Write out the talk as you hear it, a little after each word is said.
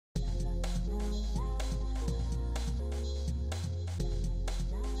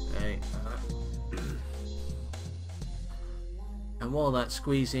And while that's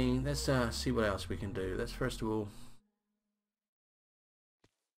squeezing, let's see what else we can do. Let's first of all,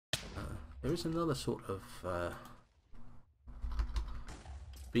 there is another sort of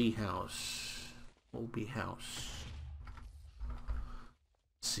bee house, small bee house.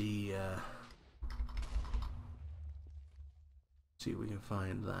 See if we can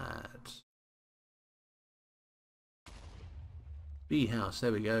find that bee house.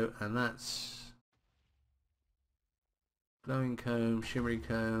 There we go, and that's glowing comb, shimmery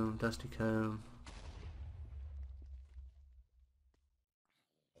comb, dusty comb.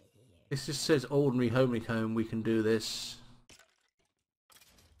 This just says ordinary homely comb. We can do this.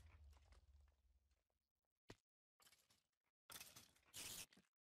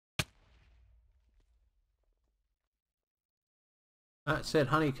 That said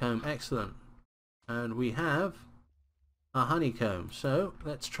honeycomb, excellent. And we have a honeycomb. So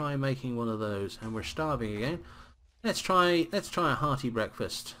let's try making one of those. And we're starving again. Let's try a hearty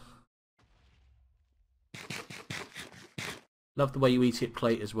breakfast. Love the way you eat it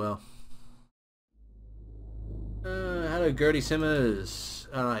plate as well. Hello Gertie Simmers.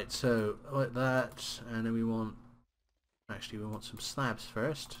 Alright, so like that, and then we want some slabs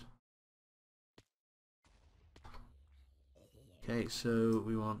first. Okay, so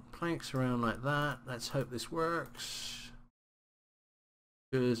we want planks around like that. Let's hope this works,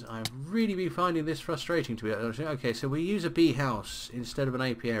 because I've really been finding this frustrating to be honest. Okay, so we use a bee house instead of an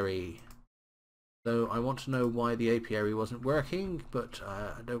apiary. So I want to know why the apiary wasn't working, but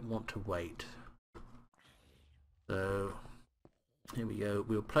I don't want to wait. So here we go.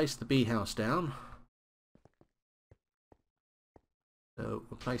 We'll place the bee house down. So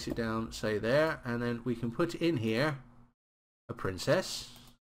we'll place it down, say there, and then we can put in here a princess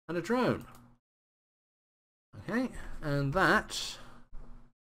and a drone. Okay, and that.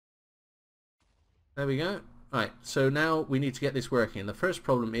 There we go. Right, so now we need to get this working. The first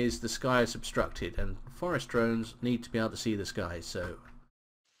problem is the sky is obstructed, and forest drones need to be able to see the sky. So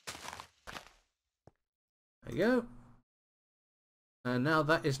there you go. And now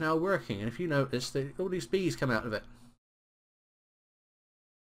that is now working. And if you notice, all these bees come out of it.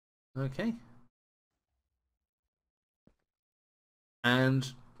 Okay.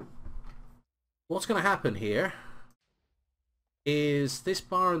 And what's going to happen here is this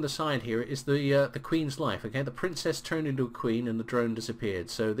bar on the side here is the queen's life. Okay, the princess turned into a queen and the drone disappeared.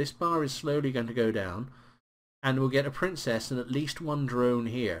 So this bar is slowly going to go down, and we'll get a princess and at least one drone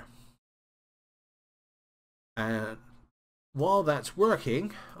here. And while that's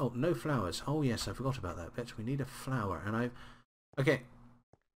working, oh, no flowers. Oh yes, I forgot about that bit. We need a flower, and okay.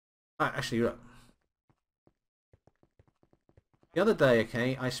 Actually, look. The other day,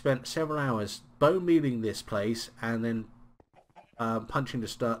 okay, I spent several hours bone mealing this place and then punching to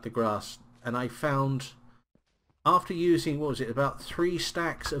start the grass, and I found, after using, what was it, about 3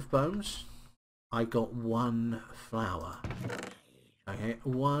 stacks of bones, I got 1 flower. Okay,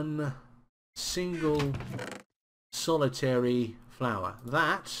 1 single solitary flower.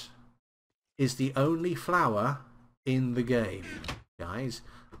 That is the only flower in the game, guys.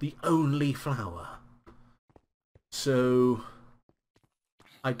 The only flower. So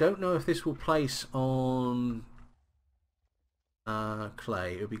I don't know if this will place on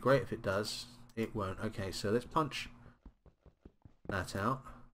clay. It would be great if it does. It won't. Okay, so let's punch that out.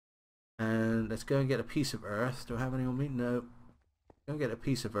 And let's go and get a piece of earth. Do I have any on me? No. Go and get a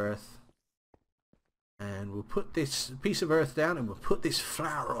piece of earth. And we'll put this piece of earth down and we'll put this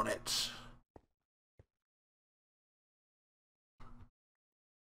flower on it.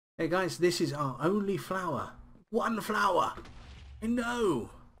 Hey guys, this is our only flower. 1 flower! I know!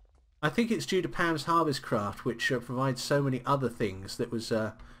 I think it's due to Pam's Harvest Craft, which provides so many other things that was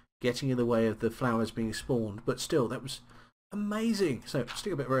getting in the way of the flowers being spawned. But still, that was amazing. So,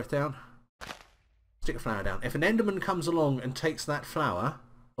 stick a bit of earth down. Stick a flower down. If an Enderman comes along and takes that flower,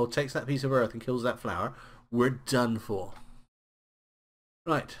 or takes that piece of earth and kills that flower, we're done for.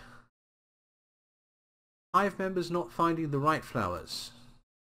 Right. Hive members not finding the right flowers.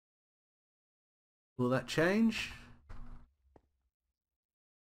 Will that change?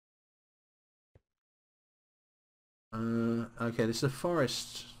 Okay, this is a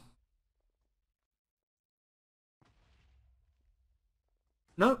forest.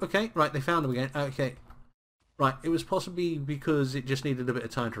 No, okay, right, they found them again. Okay, right, it was possibly because it just needed a bit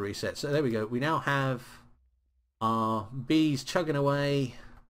of time to reset. So there we go. We now have our bees chugging away.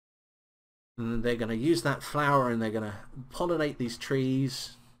 And they're going to use that flower and they're going to pollinate these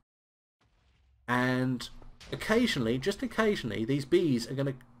trees. And occasionally, just occasionally, these bees are going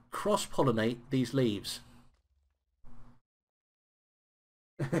to cross-pollinate these leaves.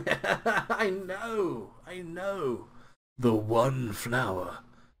 I know. The one flower.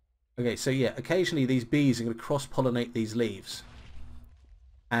 Okay, so yeah, occasionally these bees are going to cross-pollinate these leaves.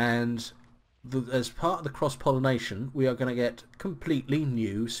 And as part of the cross-pollination, we are going to get completely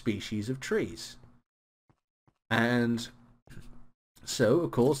new species of trees. And so, of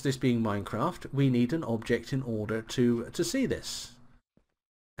course, this being Minecraft, we need an object in order to see this.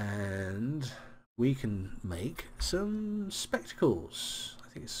 And we can make some spectacles. I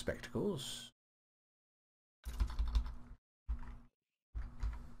think it's spectacles.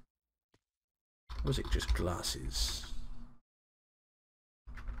 Or was it just glasses?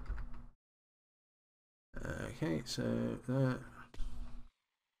 Okay, so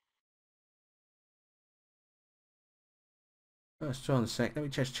let's try on a sec. Let me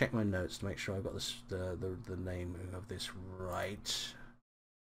just check my notes to make sure I've got this, the name of this right.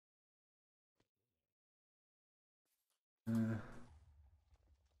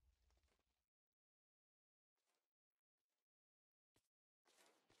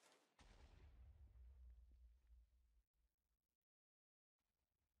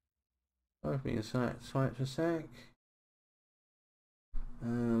 I've been site for a sec.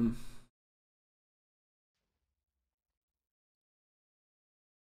 I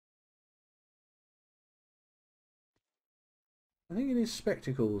think it is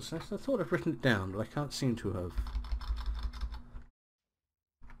spectacles. I thought I've written it down, but I can't seem to have.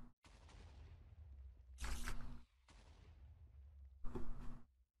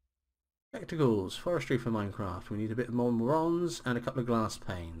 Spectacles, forestry for Minecraft. We need a bit more bronze and a couple of glass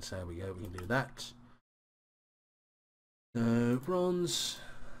panes. There we go, we can do that. Bronze.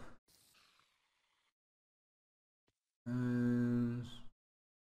 And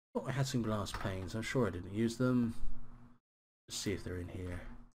oh, I had some glass panes. I'm sure I didn't use them. Let's see if they're in here.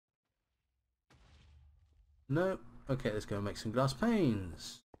 No. Okay, let's go and make some glass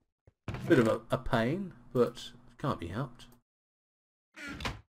panes. Bit of a pain, but can't be helped.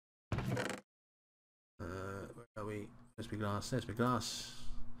 Where are we? There's my glass. There's my glass.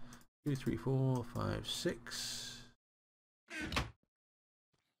 2, 3, 4, 5, 6. Get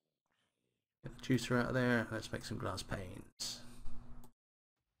the juicer out of there. Let's make some glass panes.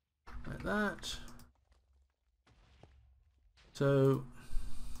 Like that. So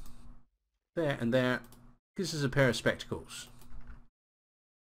there and there. This is a pair of spectacles.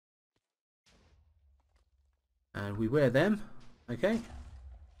 And we wear them. Okay.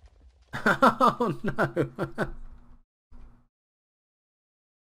 Oh no.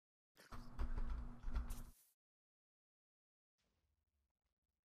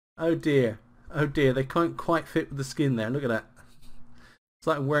 Oh dear. Oh dear, they can't quite fit with the skin there. Look at that. It's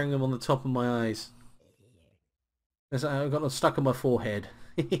like wearing them on the top of my eyes. It's like I've got them stuck on my forehead.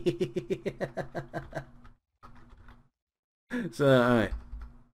 So, alright.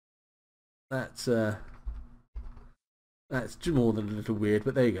 That's more than a little weird,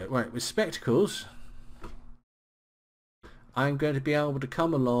 but there you go. Right, with spectacles, I'm going to be able to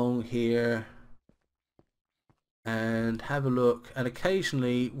come along here and have a look, and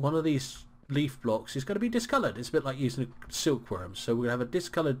occasionally one of these leaf blocks is going to be discoloured. It's a bit like using a silkworm. So we're going to have a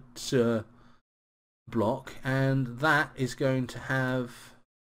discoloured block, and that is going to have,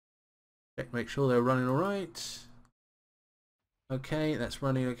 make sure they're running alright. Okay, that's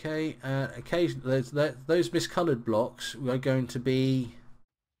running okay. Occasionally, those miscoloured blocks are going to be,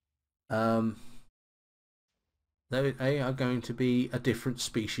 they are going to be a different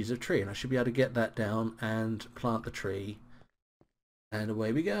species of tree, and I should be able to get that down and plant the tree, and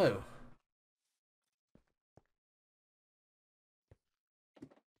away we go.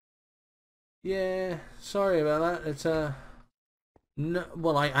 Yeah, sorry about that. It's no,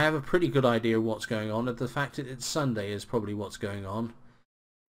 well, I have a pretty good idea of what's going on. The fact that it's Sunday is probably what's going on.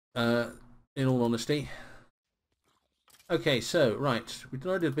 In all honesty. Okay, so right, we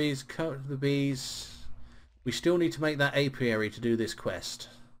loaded the bees, covered the bees. We still need to make that apiary to do this quest,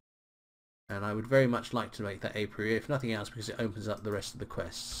 and I would very much like to make that apiary, if nothing else, because it opens up the rest of the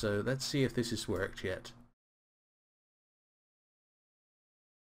quests. So let's see if this has worked yet.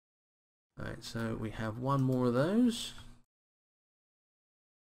 Alright, so we have one more of those.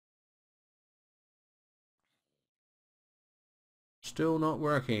 Still not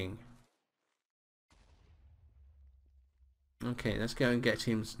working. Okay, let's go and get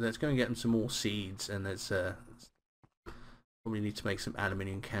him. Let's go and get him some more seeds, and let's probably need to make some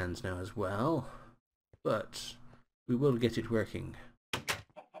aluminium cans now as well. But we will get it working.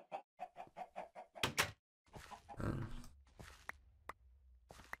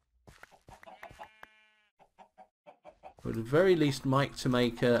 Would at the very least like to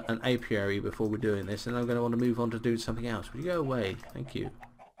make an apiary before we're doing this, and I'm going to want to move on to do something else. Will you go away? Thank you.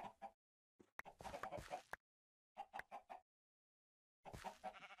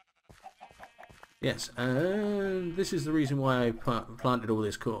 Yes, and this is the reason why I planted all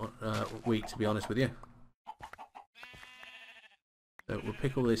this wheat, to be honest with you. So we'll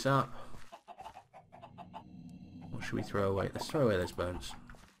pick all this up. What should we throw away? Let's throw away those bones.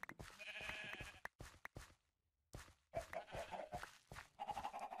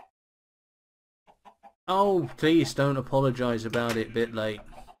 Oh, please don't apologise about it a bit late.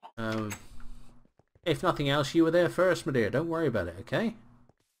 If nothing else, you were there first, my dear. Don't worry about it, okay?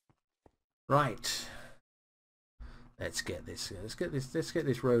 Right. Let's get this. Let's get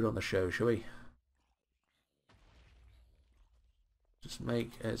this road on the show, shall we? Just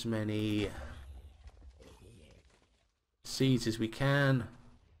make as many seeds as we can.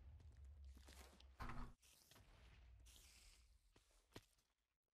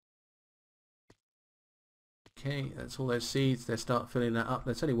 Okay, that's all those seeds. They start filling that up.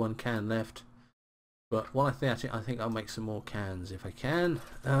 There's only one can left, but while I think I'll make some more cans if I can.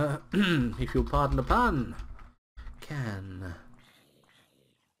 If you'll pardon the pun. Can.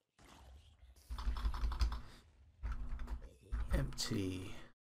 Empty.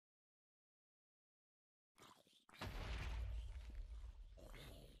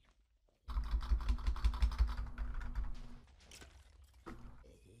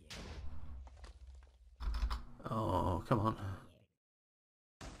 Oh, come on.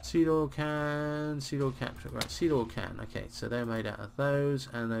 Seed oil can, seed oil capture, right, seed oil can. Okay, so they're made out of those,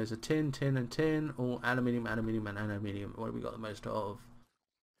 and those are tin, tin and tin, or aluminium, aluminium and aluminium. What have we got the most of?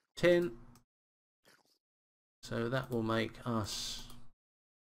 Tin. So that will make us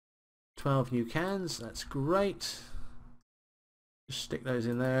 12 new cans. That's great. Just stick those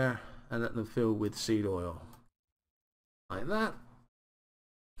in there and let them fill with seed oil. Like that.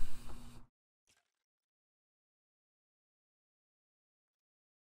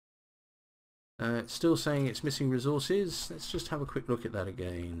 It's still saying it's missing resources. Let's just have a quick look at that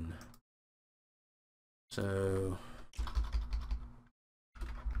again. So,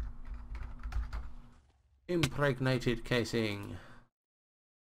 impregnated casing.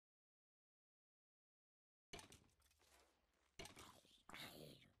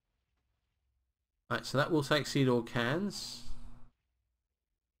 Right, so that will take seed oil cans.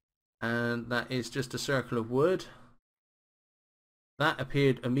 And that is just a circle of wood. That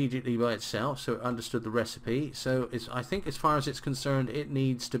appeared immediately by itself, so it understood the recipe. So I think as far as it's concerned, it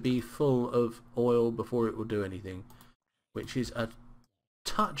needs to be full of oil before it will do anything, which is a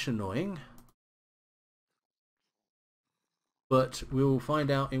touch annoying. But we'll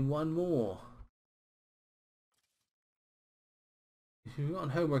find out in one more. If you've got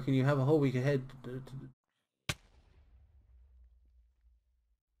homework and you have a whole week ahead...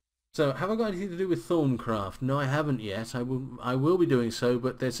 So, have I got anything to do with Thorncraft? No, I haven't yet. I will be doing so,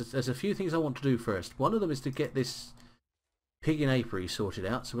 but there's a few things I want to do first. One of them is to get this pig in apiary sorted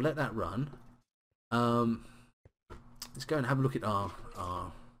out, so we'll let that run. Let's go and have a look at our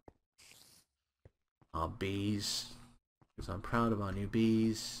bees, because I'm proud of our new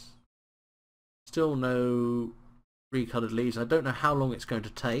bees. Still no recoloured leaves. I don't know how long it's going to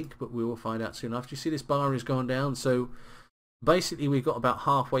take, but we will find out soon enough. You see this bar is going down, so basically we've got about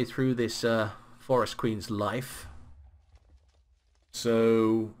halfway through this Forest Queen's life.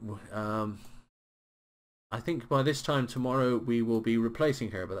 So I think by this time tomorrow we will be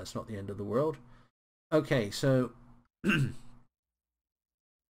replacing her, but that's not the end of the world. Okay, so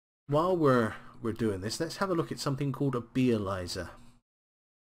while we're doing this, let's have a look at something called a beealyzer.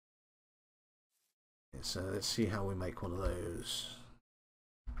 So let's see how we make one of those.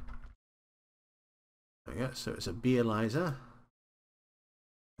 There we go. So it's a beealyzer.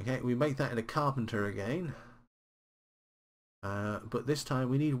 Okay, we make that in a carpenter again. But this time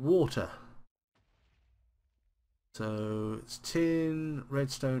we need water. So it's tin,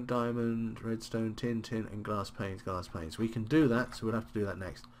 redstone, diamond, redstone, tin, tin, and glass panes, glass panes. We can do that, so we'll have to do that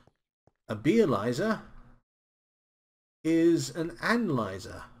next. A beealyzer is an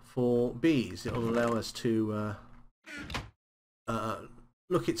analyzer for bees. It will allow us to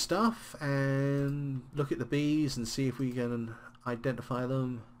look at stuff and look at the bees and see if we can identify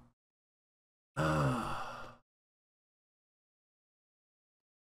them.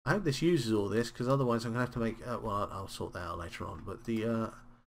 I hope this uses all this, because otherwise I'm going to have to make... well, I'll sort that out later on. But the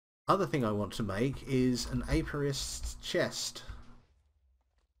other thing I want to make is an apiarist's chest,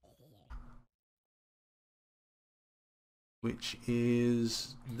 which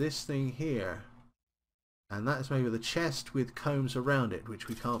is this thing here. And that is made with a chest with combs around it, which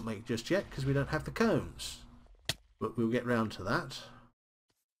we can't make just yet because we don't have the combs. But we'll get round to that.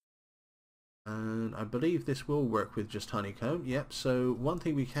 And I believe this will work with just honeycomb. Yep, so one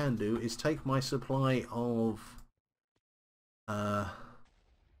thing we can do is take my supply of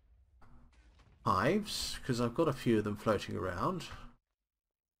hives, because I've got a few of them floating around.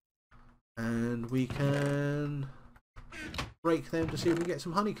 And we can break them to see if we can get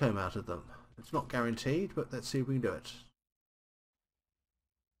some honeycomb out of them. It's not guaranteed, but let's see if we can do it.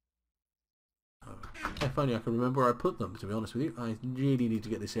 Oh, if only I can remember where I put them, to be honest with you. I really need to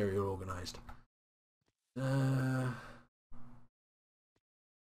get this area organised.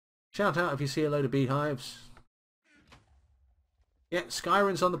 Shout out if you see a load of beehives. Yeah,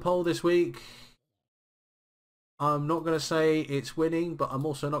 Skyrim's on the poll this week. I'm not going to say it's winning, but I'm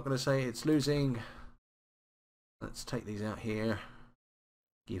also not going to say it's losing. Let's take these out here.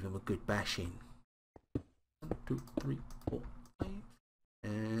 Give them a good bashing. 1, 2, 3, 4, 5.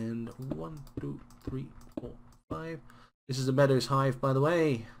 And 1, 2, 3, 4, 5. This is a Meadows hive, by the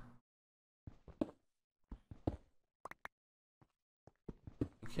way.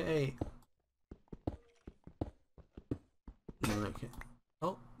 Okay. Okay.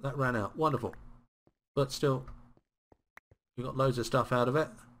 Oh, that ran out. Wonderful. But still, we got loads of stuff out of it.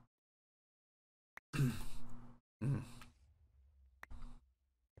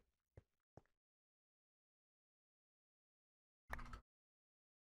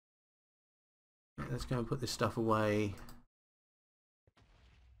 Let's go and put this stuff away.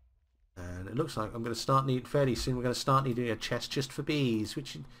 And it looks like I'm going to start needing, fairly soon, we're going to start needing a chest just for bees,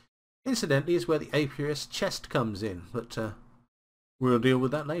 which incidentally is where the apiarist chest comes in, but we'll deal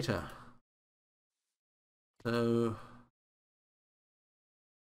with that later. So,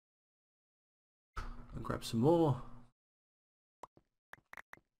 I'll grab some more.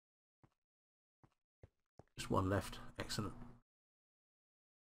 Just one left. Excellent.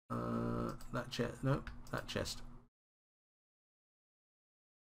 That chest. No, that chest.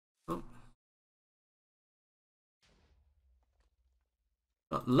 Oh.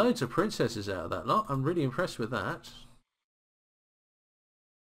 Got loads of princesses out of that lot. I'm really impressed with that.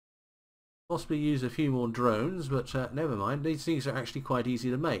 Possibly use a few more drones, but never mind. These things are actually quite easy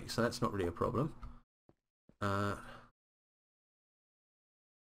to make, so that's not really a problem. So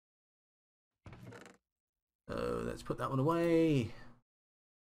let's put that one away.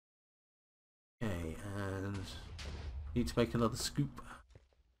 Okay, and need to make another scoop.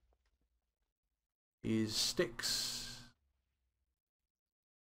 Is sticks,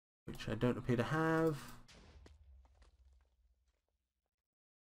 which I don't appear to have.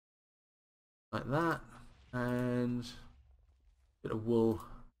 Like that, and a bit of wool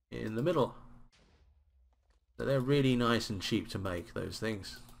in the middle. So they're really nice and cheap to make, those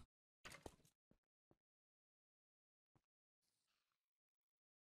things.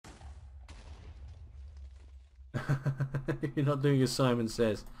 You're not doing as Simon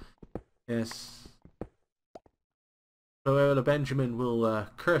says. Yes. Loyola Benjamin will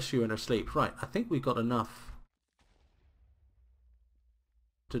curse you in her sleep. Right, I think we've got enough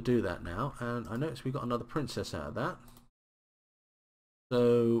to do that now, and I noticed we got another princess out of that.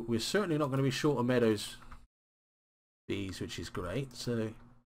 So we're certainly not going to be short of Meadows bees, which is great. So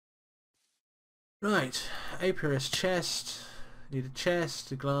right, apiarist chest. Need a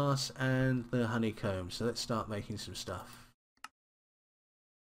chest, a glass, and the honeycomb. So let's start making some stuff.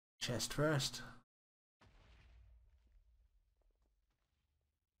 Chest first.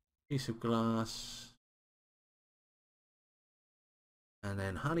 Piece of glass. And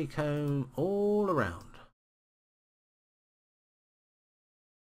then honeycomb all around.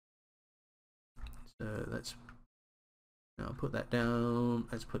 So let's now put that down.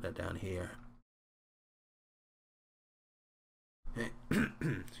 Let's put that down here.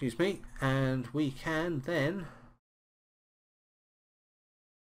 Excuse me, and we can then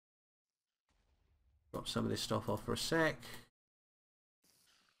drop some of this stuff off for a sec.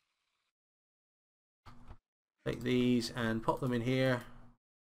 Take these and pop them in here.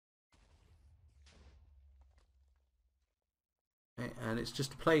 Okay, and it's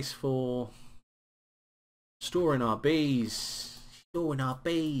just a place for storing our bees. Storing our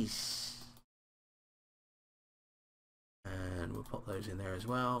bees. And we'll pop those in there as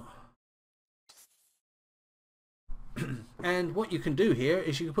well. And what you can do here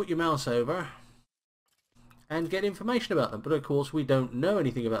is you can put your mouse over and get information about them. But of course we don't know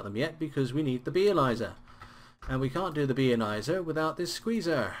anything about them yet because we need the bee analyzer. And we can't do the bee analyzer without this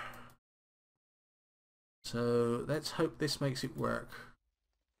squeezer. So let's hope this makes it work.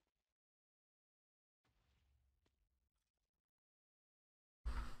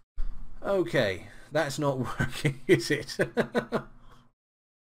 Okay. That's not working, is it?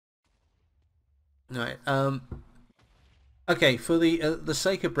 Right. Okay. For the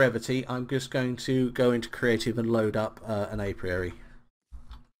sake of brevity, I'm just going to go into creative and load up an apiary.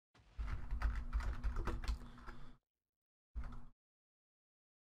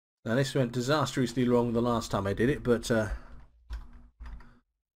 Now this went disastrously wrong the last time I did it, but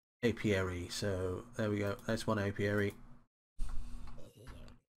apiary. So there we go. That's one apiary.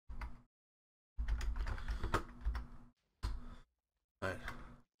 Right.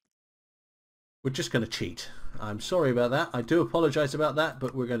 We're just going to cheat. I'm sorry about that. I do apologise about that,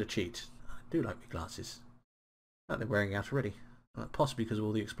 but we're going to cheat. I do like my glasses. Oh, they're wearing out already. Possibly because of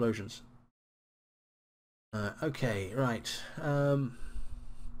all the explosions. Okay, right.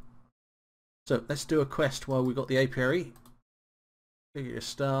 So let's do a quest while we've got the apiary. Give it a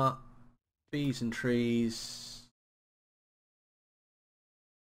start. Bees and trees.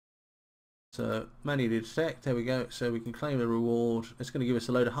 So manually detect, there we go. So we can claim a reward. It's going to give us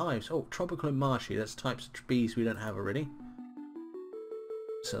a load of hives. Oh, tropical and marshy. That's types of bees we don't have already.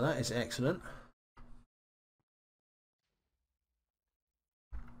 So that is excellent.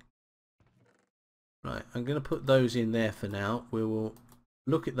 Right, I'm going to put those in there for now. We will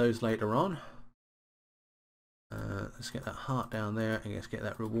look at those later on. Let's get that heart down there and let's get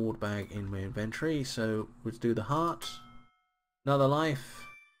that reward bag in my inventory. So let's do the heart. Another life.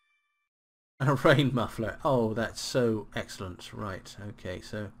 And a rain muffler. Oh, that's so excellent. Right, okay,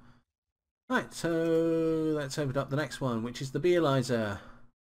 so... Right, so let's open up the next one, which is the Beelizer.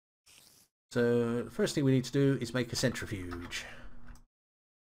 So the first thing we need to do is make a centrifuge.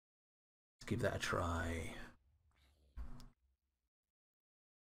 Let's give that a try.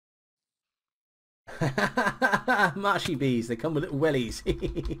 Marshy bees, they come with little wellies.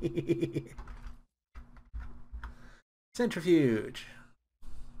 Centrifuge.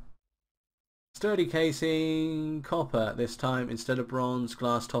 Sturdy casing, copper this time instead of bronze,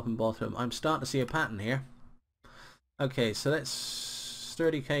 glass top and bottom. I'm starting to see a pattern here. Okay, so let's...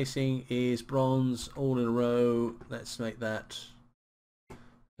 Sturdy casing is bronze all in a row. Let's make that.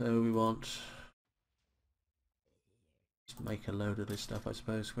 So we want... Just make a load of this stuff, I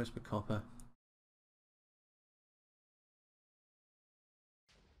suppose. Where's the copper?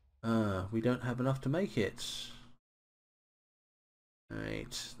 We don't have enough to make it.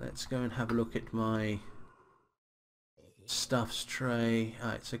 Alright, let's go and have a look at my stuffs tray.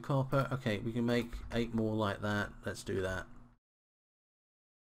 Alright, so copper. Okay, we can make 8 more like that. Let's do that.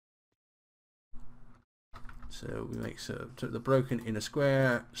 So we make the broken in a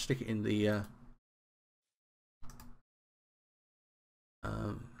square, stick it in the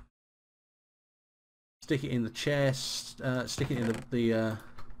stick it in the chest, stick it in the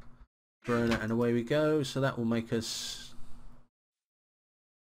burner, and away we go. So that will make us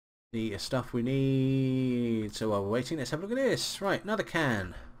the stuff we need. So while we're waiting, let's have a look at this. Right, another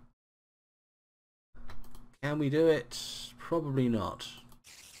can. Can we do it? Probably not.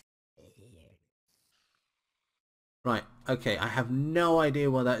 Right, okay, I have no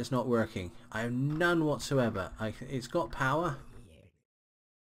idea why that is not working. I have none whatsoever. It's got power.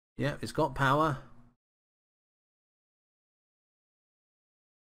 Yeah, it's got power.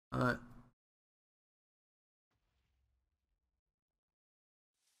 Oh,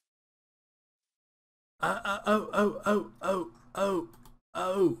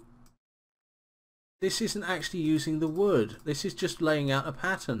 oh. This isn't actually using the wood. This is just laying out a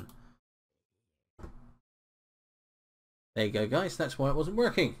pattern. There you go, guys. That's why it wasn't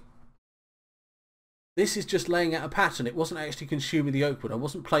working. This is just laying out a pattern. It wasn't actually consuming the oak wood. I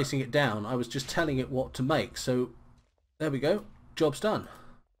wasn't placing it down. I was just telling it what to make. So there we go. Job's done.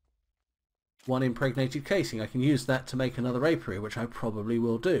 One impregnated casing. I can use that to make another apiary, which I probably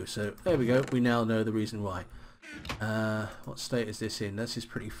will do. So there we go. We now know the reason why. What state is this in? This is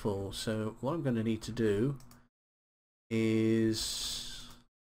pretty full. So what I'm going to need to do is,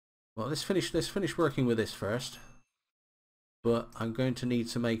 well, let's finish working with this first. But I'm going to need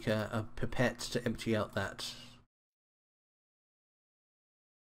to make a pipette to empty out that.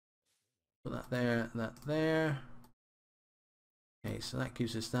 Put that there, that there. Okay, so that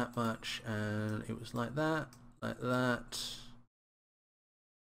gives us that much, and it was like that, like that.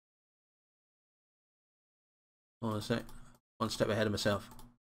 Hold on a sec. One step ahead of myself.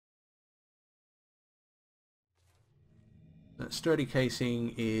 That sturdy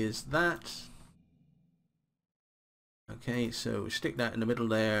casing is that. Okay, so we stick that in the middle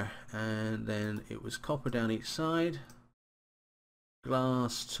there, and then it was copper down each side.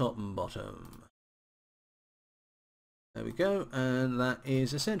 Glass top and bottom. There we go, and that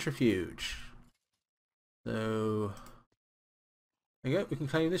is a centrifuge. So there you go, we can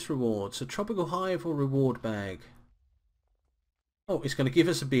claim this reward. So tropical hive or reward bag. Oh, it's going to give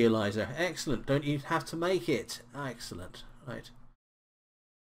us a Beelizer. Excellent. Don't even have to make it. Excellent. Right.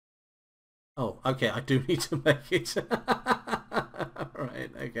 Oh, okay, I do need to make it. Right,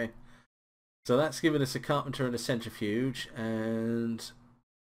 okay. So that's given us a carpenter and a centrifuge, and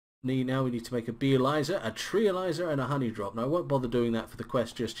Now we need to make a beealizer, a treealizer, and a honey drop. Now I won't bother doing that for the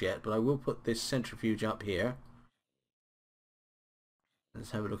quest just yet, but I will put this centrifuge up here.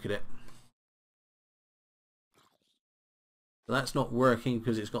 Let's have a look at it. So that's not working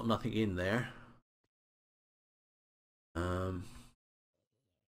because it's got nothing in there. I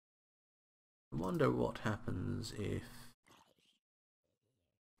wonder what happens if...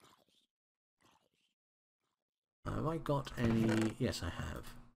 Have I got any... Yes, I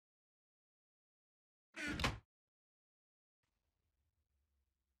have.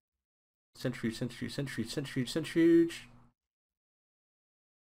 Centrifuge, centrifuge, centrifuge, centrifuge, centrifuge.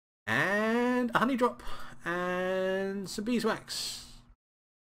 And a honey drop. And some beeswax.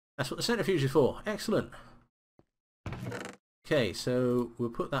 That's what the centrifuge is for. Excellent. Okay, so we'll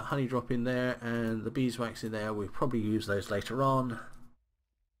put that honey drop in there and the beeswax in there. We'll probably use those later on.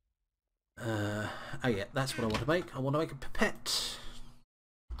 Oh yeah, that's what I want to make. I want to make a pipette.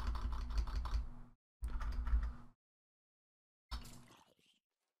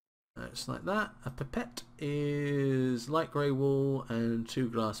 It's like that. A pipette is light grey wool and 2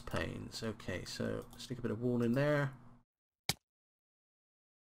 glass panes. Okay, so stick a bit of wool in there.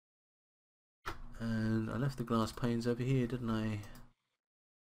 And I left the glass panes over here, didn't I?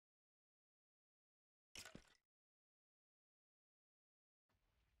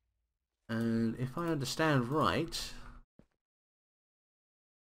 And if I understand right...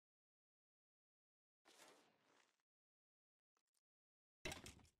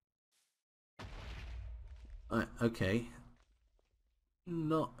 okay.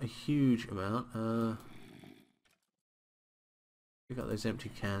 Not a huge amount. Pick up those empty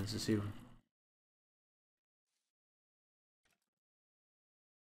cans and see...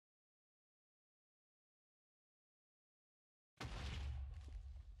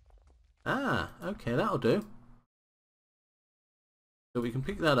 Ah, okay, that'll do. So we can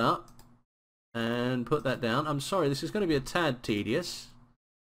pick that up and put that down. I'm sorry, this is going to be a tad tedious.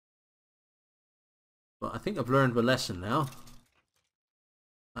 But I think I've learned my lesson now.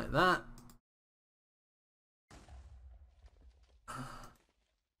 Like that.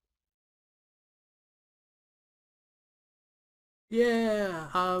 Yeah,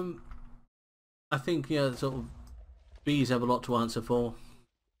 I think, yeah, sort of bees have a lot to answer for.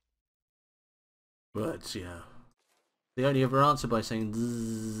 But, yeah, they only ever answer by saying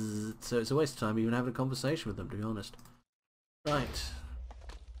zzz, so it's a waste of time even having a conversation with them, to be honest. Right.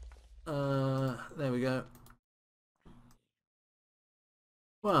 There we go.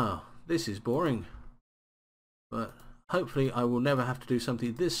 Wow, this is boring. But hopefully I will never have to do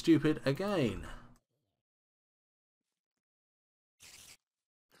something this stupid again.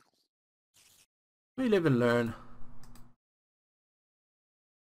 We live and learn.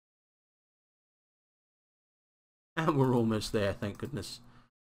 And we're almost there, thank goodness.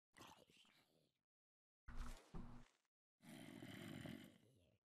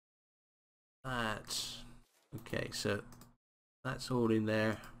 That's... Okay, so that's all in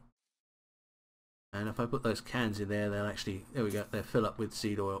there. And if I put those cans in there, they'll actually... There we go, they'll fill up with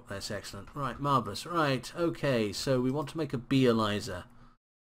seed oil. That's excellent. Right, marvellous. Right, okay, so we want to make a beealizer.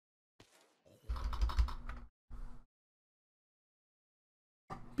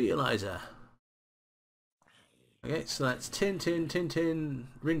 Beealizer. Okay, so that's tin, tin, tin, tin,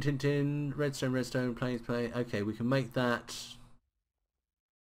 rin, tin, tin, redstone, redstone, plains, play. Okay, we can make that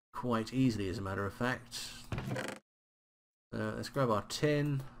quite easily, as a matter of fact. Let's grab our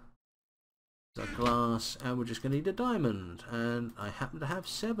tin, our glass, and we're just going to need a diamond. And I happen to have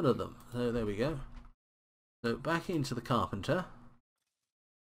 7 of them. So there we go. So back into the carpenter.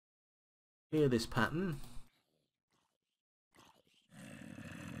 Here, this pattern.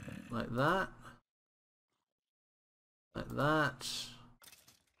 Like that. Like that.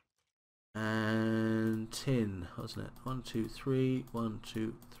 And tin, wasn't it? 1, 2, 3. 1,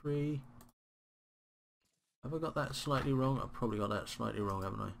 2, 3. Have I got that slightly wrong? I've probably got that slightly wrong,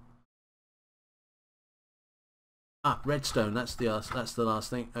 haven't I? Ah, redstone. That's the last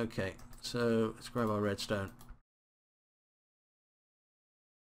thing. Okay, so let's grab our redstone.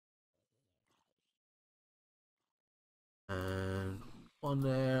 And 1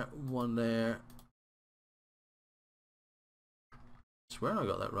 there, 1 there. I swear I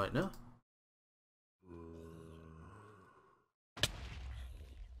got that right now.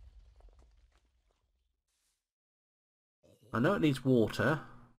 I know it needs water,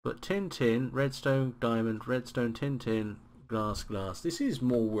 but tin, tin, redstone, diamond, redstone, tin, tin, glass, glass. This is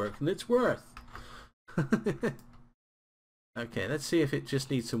more work than it's worth. Okay, let's see if it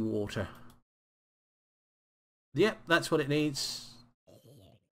just needs some water. Yep, that's what it needs.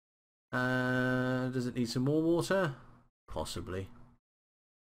 Does it need some more water? Possibly.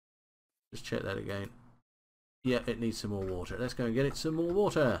 Just check that again. Yeah, it needs some more water. Let's go and get it some more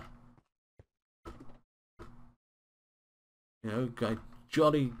water. You know,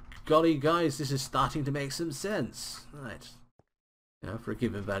 jolly golly guys, this is starting to make some sense. Right. You know, for a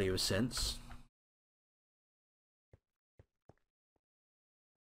given value of cents.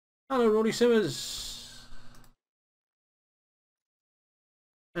 Hello, Ronnie Simmers.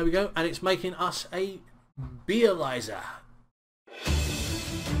 There we go, and it's making us a beerlizer.